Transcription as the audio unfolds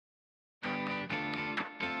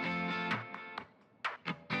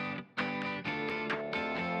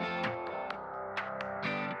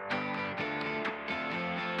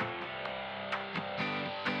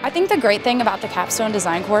I think the great thing about the Capstone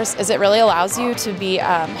design course is it really allows you to be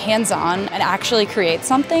hands-on and actually create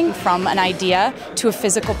something from an idea to a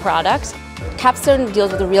physical product. Capstone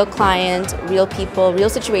deals with a real client, real people, real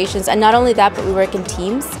situations, and not only that, but we work in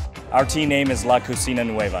teams. Our team name is La Cocina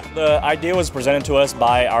Nueva. The idea was presented to us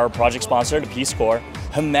by our project sponsor, the Peace Corps.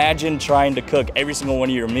 Imagine trying to cook every single one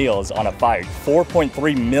of your meals on a fire.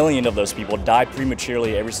 4.3 million of those people die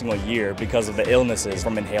prematurely every single year because of the illnesses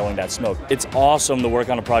from inhaling that smoke. It's awesome to work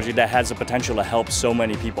on a project that has the potential to help so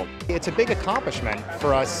many people. It's a big accomplishment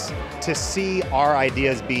for us to see our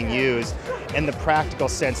ideas being used in the practical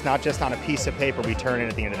sense, not just on a piece of paper we turn in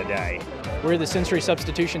at the end of the day. We're the sensory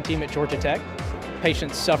substitution team at Georgia Tech.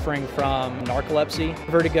 Patients suffering from narcolepsy,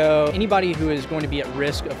 vertigo, anybody who is going to be at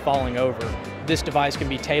risk of falling over, this device can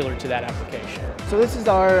be tailored to that application. So this is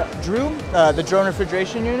our DRU, the drone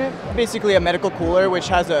refrigeration unit. Basically a medical cooler which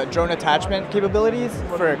has a drone attachment capabilities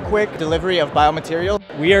for a quick delivery of biomaterial.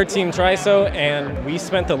 We are Team Triso, and we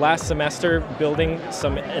spent the last semester building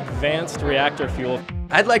some advanced reactor fuel.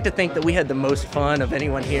 I'd like to think that we had the most fun of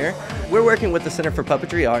anyone here. We're working with the Center for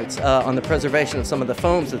Puppetry Arts on the preservation of some of the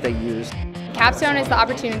foams that they use. Capstone is the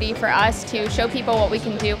opportunity for us to show people what we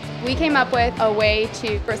can do. We came up with a way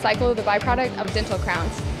to recycle the byproduct of dental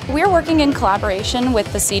crowns. We're working in collaboration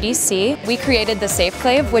with the CDC. We created the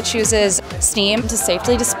SafeClave, which uses steam to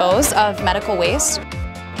safely dispose of medical waste.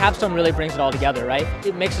 Capstone really brings it all together, right?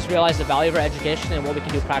 It makes us realize the value of our education and what we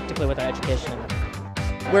can do practically with our education.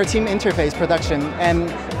 We're team interface production,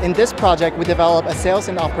 and in this project we develop a sales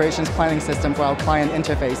and operations planning system for our client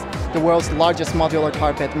interface, the world's largest modular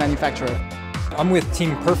carpet manufacturer. I'm with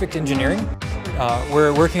Team Perfect Engineering.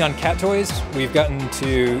 We're working on cat toys. We've gotten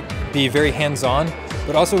to be very hands-on,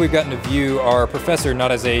 but also we've gotten to view our professor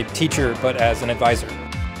not as a teacher, but as an advisor.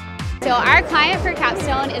 So our client for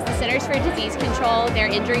Capstone is the Centers for Disease Control, their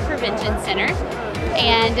Injury Prevention Center.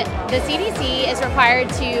 And the CDC is required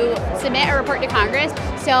to submit a report to Congress.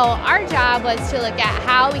 So our job was to look at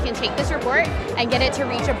how we can take this report and get it to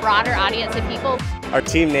reach a broader audience of people. Our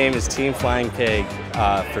team name is Team Flying Pig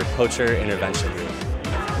for Poacher Intervention Group.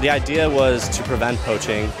 The idea was to prevent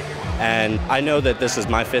poaching, and I know that this is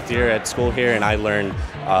my 5th year at school here, and I learned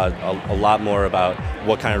a lot more about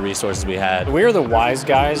what kind of resources we had. We're the Wise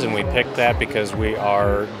Guys, and we picked that because we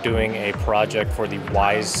are doing a project for the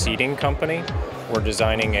Wise Seating Company. We're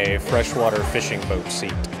designing a freshwater fishing boat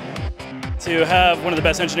seat. To have one of the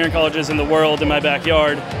best engineering colleges in the world in my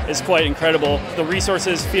backyard is quite incredible. The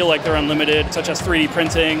resources feel like they're unlimited, such as 3D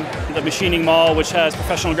printing, the machining mall, which has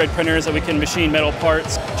professional grade printers that we can machine metal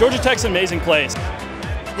parts. Georgia Tech's an amazing place.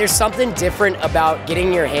 There's something different about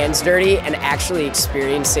getting your hands dirty and actually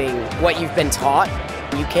experiencing what you've been taught.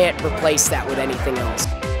 You can't replace that with anything else.